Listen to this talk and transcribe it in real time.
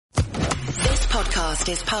podcast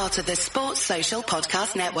is part of the Sports Social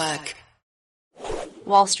Podcast Network.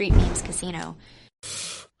 Wall Street Memes Casino.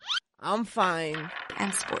 I'm fine.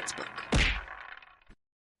 And Sportsbook.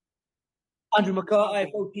 Andrew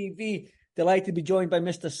McCart, IFL TV. Delighted to be joined by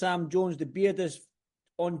Mr. Sam Jones. The beard is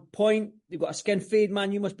on point. You've got a skin fade,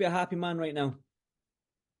 man. You must be a happy man right now.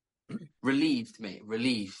 Relieved, mate.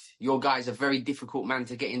 Relieved. Your guy's a very difficult man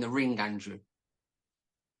to get in the ring, Andrew.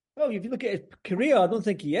 Well, if you look at his career, I don't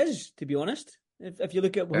think he is, to be honest. If you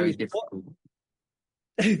look at where he's difficult.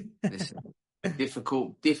 Listen,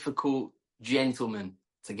 difficult gentleman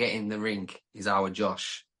to get in the ring is our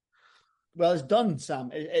Josh. Well, it's done, Sam.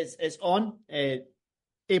 It's on.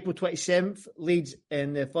 April 27th, Leeds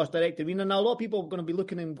in the First Direct Arena. Now, a lot of people are going to be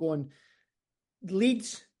looking and going,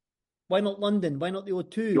 Leeds? Why not London? Why not the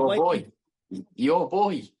O2? Your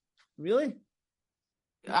boy. Really?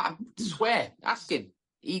 I swear. Ask him.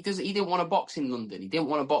 He didn't want to box in London. He didn't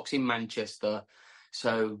want to box in Manchester.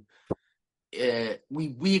 So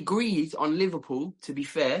we agreed on Liverpool, to be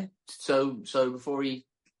fair. So before he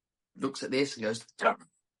looks at this and goes,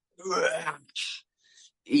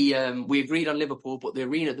 we agreed on Liverpool, but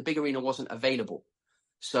the big arena wasn't available.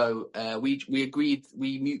 So we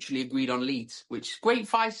mutually agreed on Leeds, which is great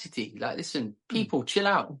fight city. Like, listen, people, chill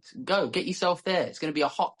out, go get yourself there. It's going to be a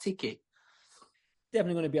hot ticket.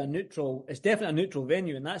 Definitely going to be a neutral. It's definitely a neutral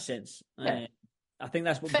venue in that sense. Yeah. I think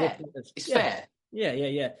that's what fair. It's fair.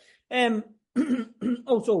 Yeah.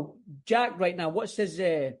 Also, Jack, right now, what's his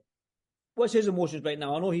emotions right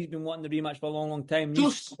now? I know he's been wanting the rematch for a long time.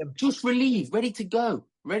 Just relieved, ready to go.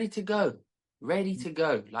 Like,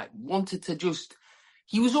 wanted to just.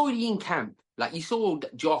 He was already in camp. Like, you saw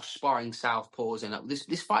Josh sparring southpaws, and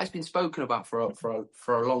this fight has been spoken about for a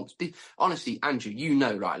long. Honestly, Andrew, you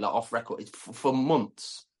know, right? Like, off record, it's for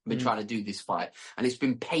months. I've been trying to do this fight, and it's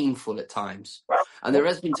been painful at times. And there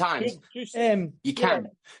has been times you can.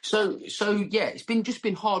 So yeah, it's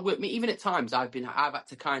been hard work. I mean, even at times I've had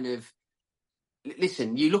to kind of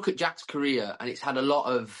listen. You look at Jack's career, and it's had a lot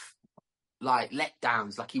of like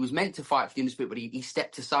letdowns. Like, he was meant to fight for the Undisputed, but he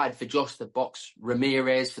stepped aside for Josh to box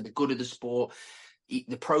Ramirez for the good of the sport.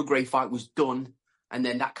 The Prograis fight was done, and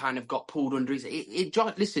then that kind of got pulled under his.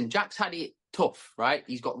 Listen, Jack's had it tough, right?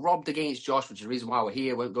 He's got robbed against Josh, which is the reason why we're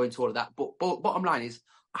here. Won't go into all of that. But bottom line is,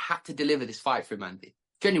 I had to deliver this fight for him, Andy.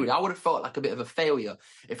 Genuinely, I would have felt like a bit of a failure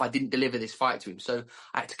if I didn't deliver this fight to him. So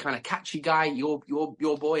I had to kind of catch your guy, your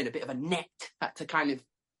boy, in a bit of a net. Had to kind of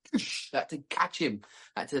to catch him,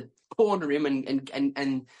 had to corner him and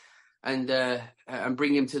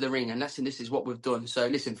bring him to the ring. And this is what we've done. So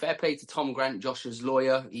listen, fair play to Tom Grant, Josh's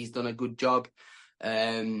lawyer. He's done a good job.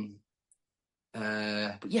 But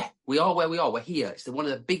yeah, we are where we are. We're here. It's one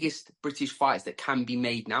of the biggest British fights that can be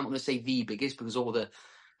made now. I'm not going to say the biggest, because all the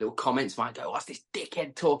little comments might go, what's this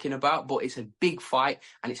dickhead talking about? But it's a big fight,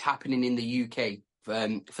 and it's happening in the UK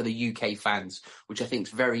for the UK fans, which I think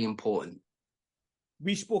is very important.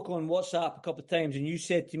 We spoke on WhatsApp a couple of times, and you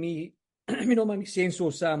said to me, you don't mind me saying so,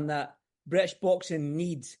 Sam, that British boxing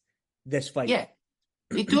needs this fight. Yeah,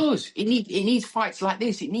 it does. It needs fights like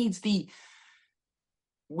this. It needs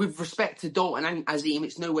with respect to Dalton and Azim,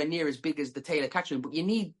 it's nowhere near as big as the Taylor Catterall, but you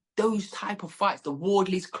need those type of fights, the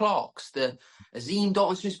Wardleys Clarks, the Azim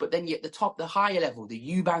Dalton Smiths, but then at the top, the higher level, the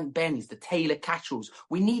Eubank Bens, the Taylor Catteralls.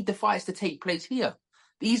 We need the fights to take place here.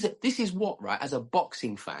 This is what, right, as a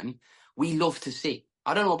boxing fan, we love to see.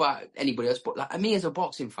 I don't know about anybody else, but like me as a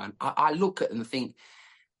boxing fan, I look at them and think,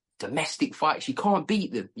 domestic fights, you can't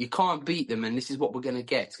beat them. And this is what we're going to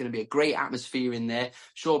get. It's going to be a great atmosphere in there.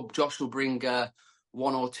 Sure, Josh will bring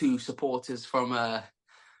one or two supporters from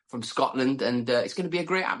Scotland, and it's going to be a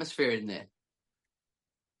great atmosphere in there.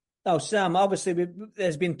 Now, Sam, obviously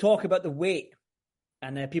there's been talk about the weight,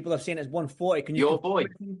 and people are saying it's 140. Can you?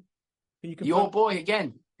 Your boy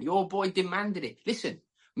again. Your boy demanded it. Listen.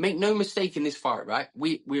 Make no mistake in this fight, right?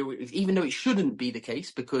 We even though it shouldn't be the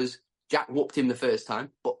case because Jack whooped him the first time,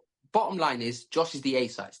 but bottom line is Josh is the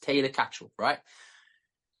A-side. It's Taylor Catterall, right?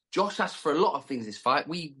 Josh asked for a lot of things this fight.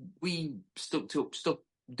 We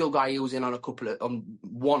dug our heels in on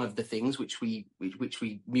one of the things which we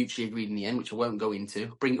mutually agreed in the end, which I won't go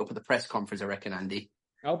into. Bring it up at the press conference, I reckon, Andy.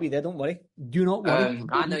 I'll be there. Don't worry. Do not worry.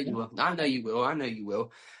 I know you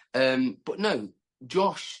will. But no.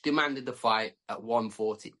 Josh demanded the fight at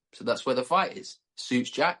 140. So that's where the fight is.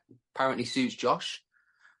 Suits Jack, apparently suits Josh.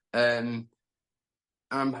 I'm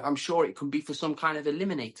sure it could be for some kind of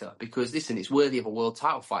eliminator, because listen, it's worthy of a world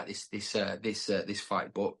title fight, this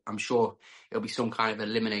fight, but I'm sure it'll be some kind of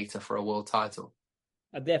eliminator for a world title.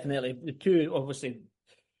 Definitely. The two, obviously,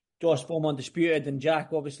 Josh former undisputed and Jack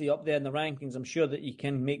obviously up there in the rankings. I'm sure that you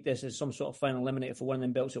can make this as some sort of final eliminator for one of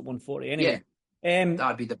them belts at 140 anyway.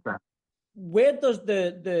 That'd be the plan. Where does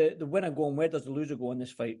the winner go and where does the loser go in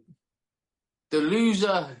this fight? The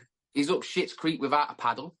loser is up shit's creek without a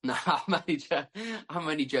paddle. No, I'm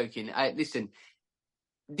only joking. Listen,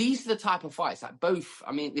 these are the type of fights that both.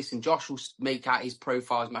 I mean, listen, Josh will make out his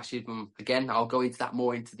profiles massive. Again, I'll go into that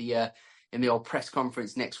more into the in the old press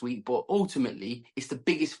conference next week. But ultimately, it's the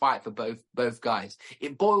biggest fight for both guys.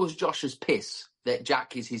 It boils Josh's piss that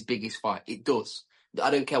Jack is his biggest fight. It does. I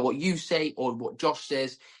don't care what you say or what Josh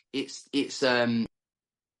says. It's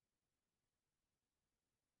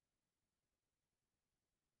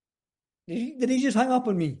Did he just hang up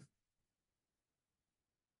on me?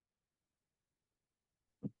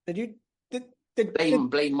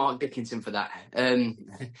 blame Mark Dickinson for that.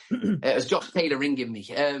 It was Josh Taylor ringing me.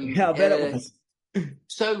 Yeah, I bet it was.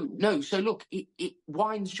 So look, it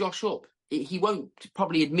winds Josh up. He won't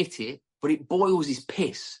probably admit it, but it boils his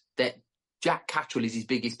piss that Jack Catterall is his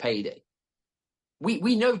biggest payday.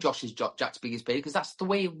 We know Josh is Jack's biggest payday because that's the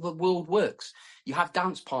way the world works. You have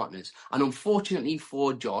dance partners, and unfortunately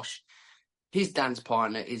for Josh, his dance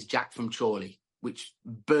partner is Jack from Chorley, which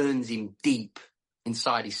burns him deep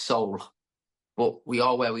inside his soul. But we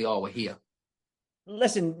are where we are. We're here.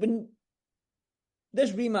 Listen, when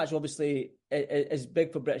this rematch obviously is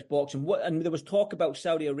big for British boxing, and there was talk about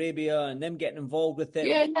Saudi Arabia and them getting involved with it.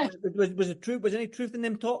 Yeah. Was it true? Was there any truth in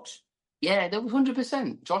them talks? Yeah, there was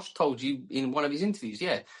 100%. Josh told you in one of his interviews.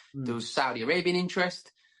 Yeah, there was Saudi Arabian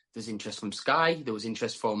interest. There's interest from Sky. There was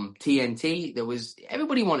interest from TNT.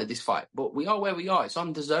 Everybody wanted this fight, but we are where we are. It's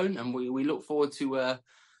on DAZN, and we look forward to a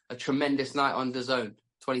tremendous night on DAZN,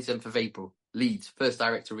 27th of April, Leeds, First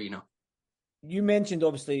Direct Arena. You mentioned,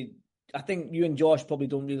 obviously, I think you and Josh probably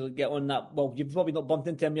don't really get on that. Well, you've probably not bumped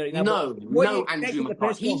into him right now. No, Andrew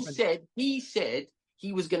McCart. He said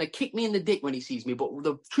he was going to kick me in the dick when he sees me. But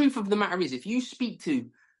the truth of the matter is, if you speak to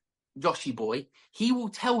Joshy boy, he will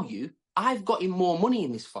tell you, I've got him more money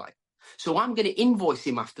in this fight. So I'm going to invoice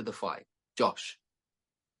him after the fight, Josh.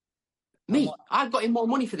 I've got him more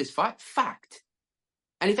money for this fight. Fact.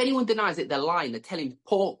 And if anyone denies it, they're lying. They're telling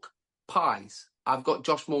pork pies. I've got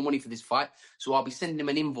Josh more money for this fight, so I'll be sending him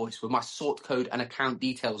an invoice with my sort code and account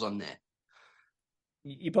details on there.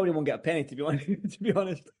 You probably won't get a penny, to be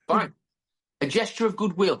honest. Fine. A gesture of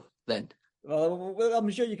goodwill, then. Well, I'm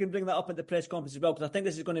sure you can bring that up at the press conference as well, because I think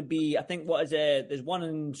this is going to be, there's one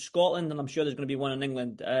in Scotland, and I'm sure there's going to be one in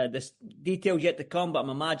England. There's details yet to come, but I'm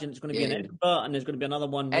imagining it's going to be in Edinburgh, and there's going to be another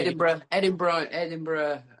one. Edinburgh,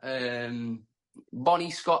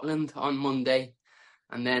 Bonnie, Scotland on Monday,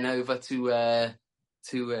 and then over to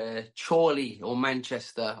Chorley or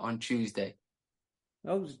Manchester on Tuesday.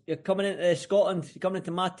 Well, you're coming into Scotland. You're coming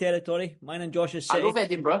into my territory. Mine and Josh's city. I love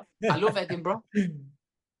Edinburgh.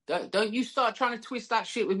 Don't you start trying to twist that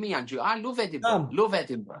shit with me, Andrew. I love Edinburgh. Love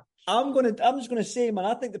Edinburh. I'm just gonna say, man,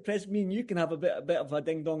 I think the press, me and you can have a bit of a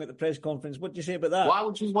ding dong at the press conference. What do you say about that? Why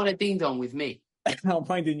would you want a ding dong with me? I'm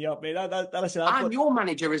winding you up, mate. I'm your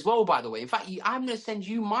manager as well, by the way. In fact, I'm going to send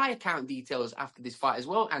you my account details after this fight as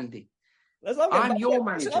well, Andy. I'm your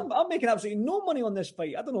manager. I'm making absolutely no money on this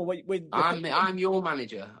fight. I don't know what. I'm your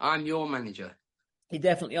manager. I'm your manager. You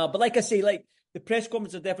definitely are. But like I say, like the press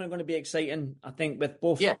conference are definitely going to be exciting. I think with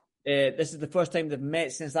both. Yeah. This is the first time they've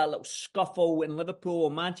met since that little scuffle in Liverpool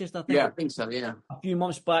or Manchester. I think so. Yeah, a few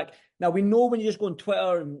months back. Now we know when you just go on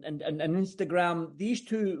Twitter and Instagram, these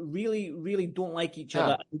two really, really don't like each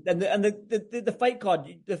other. And the fight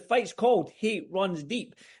card, the fight's called "Hate Runs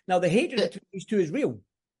Deep." Now the hatred between these two is real.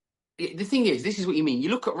 The thing is, this is what you mean. You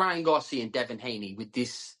look at Ryan Garcia and Devin Haney with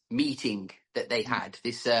this meeting that they had,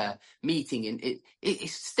 this meeting, and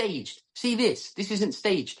it's staged. See this? This isn't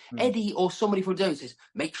staged. Eddie or somebody from Jones says,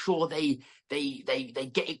 make sure they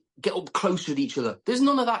get up close with each other. There's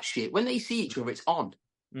none of that shit. When they see each other, it's on.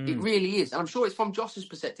 It really is. And I'm sure it's from Josh's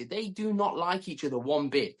perspective. They do not like each other one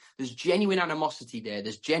bit. There's genuine animosity there.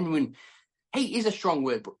 There's genuine... Hate is a strong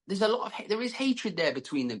word, but there's a lot of there is hatred there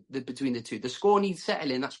between the two. The score needs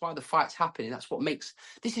settling. That's why the fight's happening. That's what makes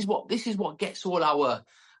this is what gets all our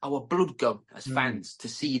blood going as fans to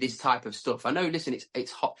see this type of stuff. I know. Listen,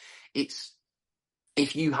 it's hot. It's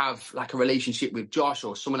if you have like a relationship with Josh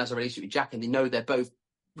or someone has a relationship with Jack, and they know they're both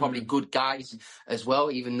probably good guys as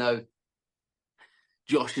well, even though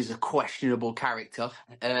Josh is a questionable character.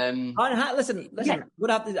 Listen. Yeah.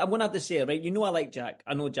 I'm gonna have to say, right? You know, I like Jack.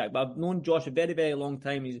 I know Jack, but I've known Josh a very, very long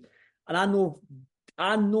time. And I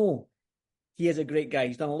know he is a great guy.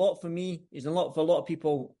 He's done a lot for me. He's done a lot for a lot of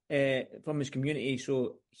people from his community.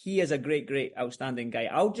 So he is a great, great, outstanding guy.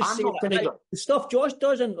 I'll just say that the stuff Josh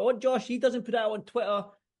does, and Josh, he doesn't put it out on Twitter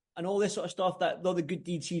and all this sort of stuff. That all the good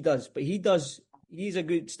deeds he does, but he does. He's a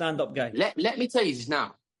good stand-up guy. Let me tell you this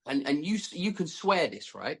now. and you can swear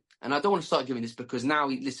this, right? And I don't want to start doing this because now,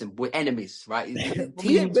 listen, we're enemies, right? Teams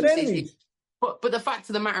We're who says enemies. but the fact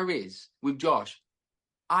of the matter is, with Josh,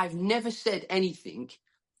 I've never said anything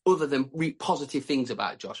other than positive things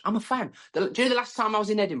about Josh. I'm a fan. During the last time I was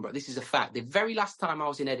in Edinburgh, this is a fact. The very last time I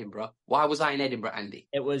was in Edinburgh, why was I in Edinburgh, Andy?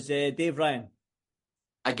 It was Dave Ryan.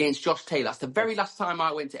 Against Josh Taylor. That's the very last time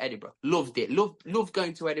I went to Edinburgh. Loved it. Loved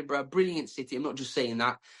going to Edinburgh. Brilliant city. I'm not just saying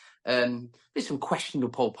that. There's some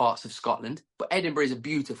questionable parts of Scotland, but Edinburgh is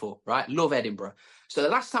beautiful, right? Love Edinburgh. So the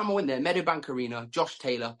last time I went there, Meadowbank Arena, Josh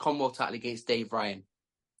Taylor, Commonwealth title against Dave Ryan.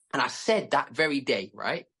 And I said that very day,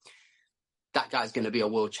 right? That guy's going to be a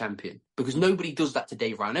world champion because nobody does that to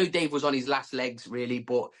Dave Ryan. I know Dave was on his last legs, really,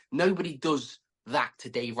 but nobody does that to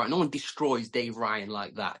Dave Ryan. No one destroys Dave Ryan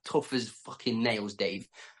like that. Tough as fucking nails, Dave.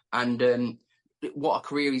 And what a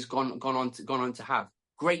career he's gone on to have.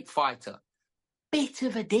 Great fighter. Bit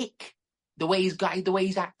of a dick, the way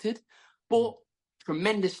he's acted, but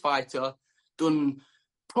tremendous fighter. Done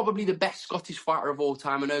probably the best Scottish fighter of all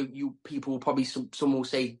time. I know you people will probably some will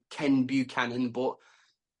say Ken Buchanan, but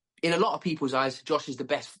in a lot of people's eyes, Josh is the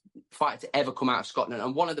best fighter to ever come out of Scotland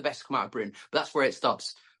and one of the best to come out of Britain. But that's where it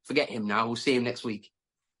stops. Forget him now. We'll see him next week.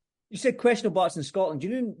 You said questionable parts in Scotland. Do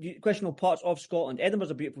you know questionable parts of Scotland? Edinburgh's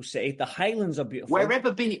a beautiful city. The Highlands are beautiful.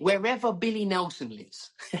 Wherever Billy Nelson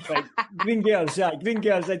lives. Right. Green Girls,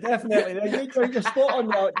 definitely. You're spot on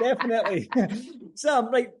now, definitely.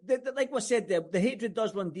 Sam, right, like I said, the hatred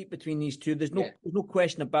does run deep between these two. There's no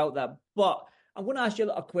question about that. But I'm going to ask you a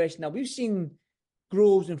little question now. We've seen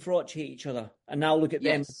Groves and Froch hate each other, and now look at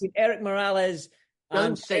them. We've seen Eric Morales.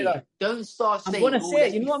 Don't say it. Don't start saying it. I'm going to say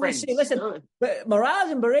it. You know what I'm going to say? Listen, but Morales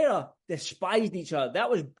and Barrera despised each other. That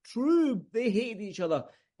was true. They hated each other.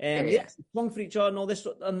 They swung for each other and all this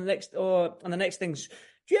on the next things.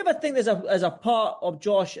 Do you ever think there's a part of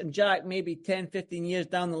Josh and Jack maybe 10, 15 years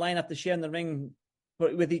down the line after sharing the ring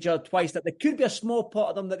with each other twice that there could be a small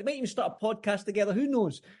part of them that they might even start a podcast together? Who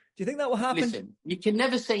knows? Do you think that will happen? Listen, you can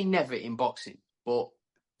never say never in boxing, but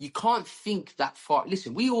you can't think that far.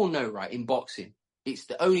 Listen, we all know, right, in boxing, it's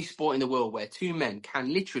the only sport in the world where two men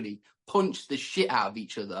can literally punch the shit out of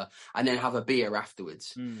each other and then have a beer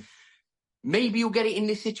afterwards. Maybe you'll get it in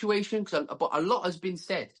this situation, but a lot has been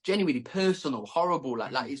said, genuinely personal, horrible.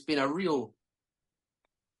 Like it's been a real,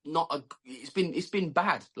 it's been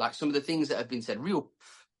bad. Like some of the things that have been said, real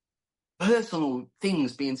personal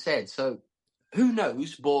things being said. So who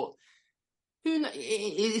knows? But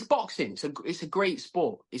it's boxing. It's a great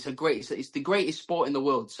sport. It's the greatest sport in the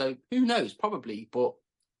world. So who knows? Probably. But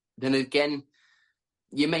then again,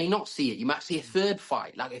 you may not see it. You might see a third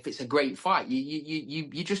fight. Like if it's a great fight,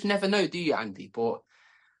 you just never know, do you, Andy? But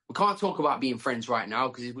we can't talk about being friends right now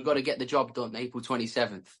because we've got to get the job done April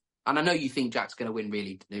 27th. And I know you think Jack's going to win,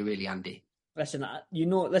 really, Andy. Listen,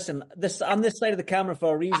 I'm this side of the camera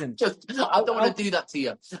for a reason. I don't want to do that to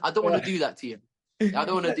you. I don't want to do that to you. I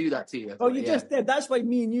don't want to do that to you. Oh, you just did. That's why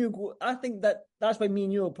me and you. I think that's why me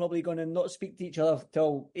and you are probably going to not speak to each other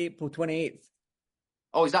till April 28th.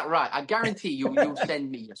 Oh, is that right? I guarantee you'll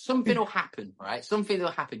send me. Something will happen, right? Something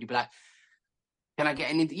will happen. You'll be like, "Can I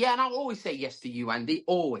get an interview?" Yeah, and I'll always say yes to you, Andy.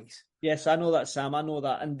 Always. Yes, I know that, Sam. I know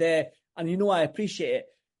that, and you know I appreciate it.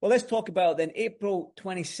 Well, let's talk about then April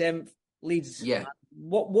 27th, Leeds. Yeah.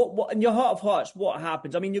 What in your heart of hearts? What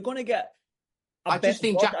happens? I mean, you're going to get. I just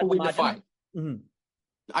think Jack will win the fight. Mm-hmm.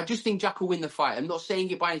 I just think Jack will win the fight. I'm not saying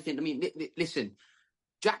it by anything. I mean, listen,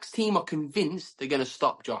 Jack's team are convinced they're going to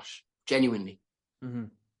stop Josh, genuinely. Mm-hmm.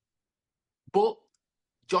 But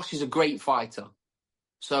Josh is a great fighter.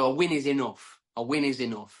 So a win is enough.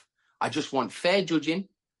 I just want fair judging,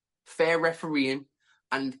 fair refereeing,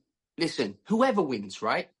 and listen, whoever wins,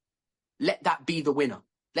 right? Let that be the winner.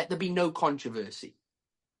 Let there be no controversy.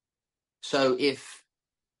 So if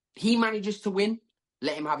he manages to win,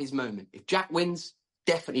 let him have his moment. If Jack wins,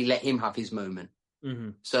 definitely let him have his moment.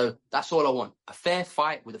 Mm-hmm. So that's all I want. A fair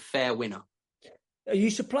fight with a fair winner. Are you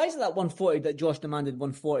surprised at that 140 that Josh demanded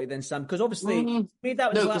 140 then, Sam? Because obviously... No,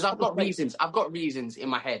 because I've got reasons. I've got reasons in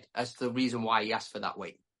my head as to the reason why he asked for that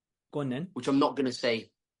weight. Go on then. Which I'm not going to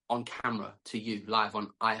say on camera to you live on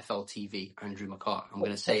IFL TV, Andrew McCart. I'm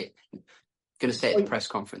going to say it. At the press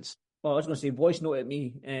conference. Well, I was going to say voice note at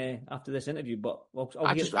me after this interview, but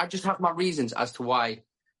I just have my reasons as to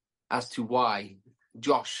why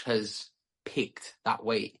Josh has picked that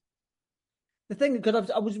weight. The thing,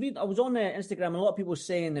 because I was on Instagram, and a lot of people were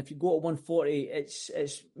saying if you go to 140,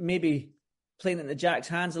 it's maybe playing into Jack's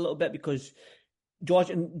hands a little bit because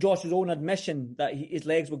Josh's own admission that his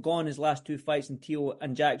legs were gone his last two fights in Teo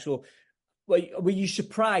and Jack. So were you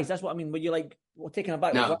surprised? That's what I mean. Were you like taken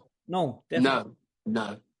aback? No. No, definitely.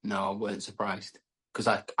 No, I wasn't surprised. because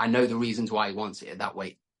I know the reasons why he wants it at that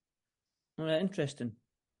weight. All right, interesting.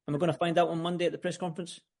 And we're going to find out on Monday at the press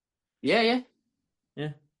conference? Yeah. Yeah.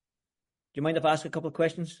 Do you mind if I ask a couple of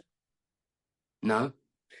questions? No.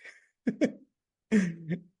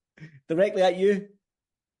 Directly at you?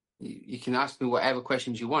 You can ask me whatever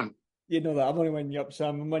questions you want. You know that. I'm only winding you up,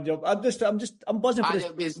 Sam. I'm winding you up. I'm buzzing for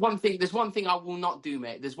this. There's one thing I will not do,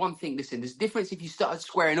 mate. There's one thing. Listen, there's a difference. If you started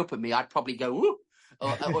squaring up at me, I'd probably go, "Ooh,"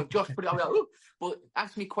 or if Josh put it, I'll be like, "Ooh." But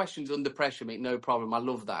ask me questions under pressure, mate. No problem. I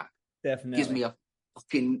love that. Definitely. Gives me a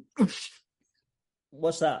fucking.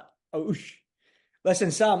 What's that? Oh,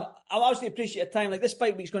 listen, Sam, I obviously appreciate your time. Like, this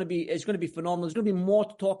fight week's going to be phenomenal. There's going to be more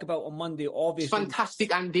to talk about on Monday, obviously. It's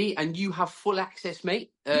fantastic, Andy, and you have full access,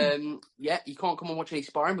 mate. Yeah, you can't come and watch any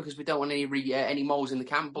sparring because we don't want any moles in the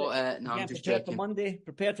camp. But no, I'm just joking.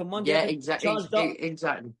 Prepared for Monday. Yeah,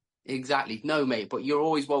 exactly. No, mate, but you're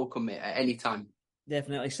always welcome, mate, at any time.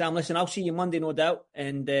 Definitely, Sam. Listen, I'll see you Monday, no doubt.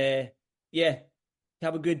 And yeah,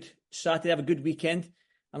 have a good Saturday, have a good weekend.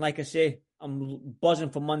 And like I say, I'm buzzing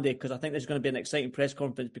for Monday because I think there's going to be an exciting press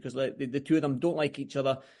conference because the two of them don't like each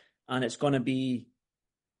other, and it's going to be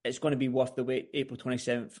worth the wait. April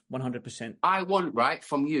 27th, 100%. I want, right,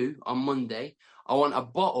 from you on Monday, I want a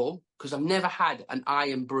bottle because I've never had an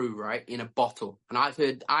Iron Brew, right, in a bottle, and I've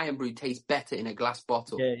heard Iron Brew tastes better in a glass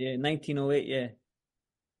bottle. Yeah, 1908, yeah.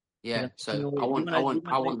 Yeah, so I want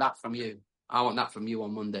that from you. I want that from you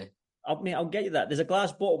on Monday. I'll get you that. There's a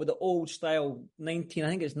glass bottle with the old style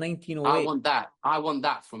 1908. I want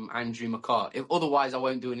that from Andrew McCart. Otherwise, I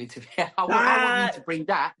won't do an interview. I want you to bring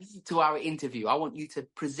that to our interview. I want you to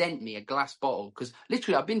present me a glass bottle because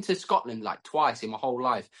literally I've been to Scotland like twice in my whole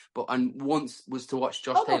life, and once was to watch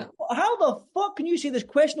Josh Taylor. How the fuck can you say there's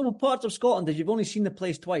questionable parts of Scotland if you've only seen the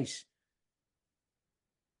place twice?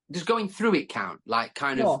 Does going through it count? Like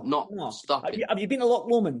not stopping? Have you been to Loch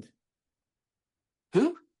Lomond?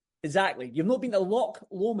 Who? Exactly. You've not been to Loch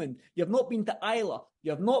Lomond. You've not been to Isla.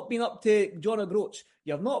 You've not been up to John O'Groats.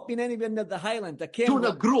 You've not been anywhere near the Highland. John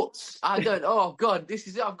O'Groats. I don't. Oh God,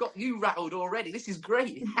 I've got you rattled already. This is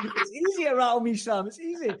great. It's easy to rattle me, Sam. It's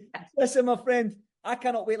easy. Listen, my friend, I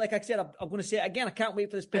cannot wait. Like I said, I'm going to say it again. I can't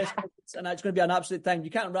wait for this press conference, and it's going to be an absolute time.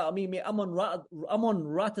 You can't rattle me, mate. I'm on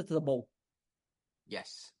Ratatable.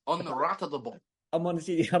 Yes, on the Ratatable. I'm on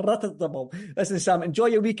the Ratatable. Listen, Sam, enjoy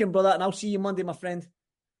your weekend, brother, and I'll see you Monday, my friend.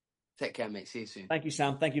 Take care, mate. See you soon. Thank you,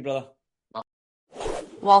 Sam. Thank you, brother. Bye.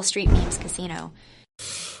 Wall Street Memes Casino.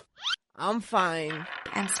 I'm fine.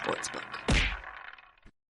 And Sportsbook.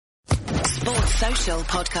 Sports Social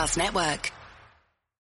Podcast Network.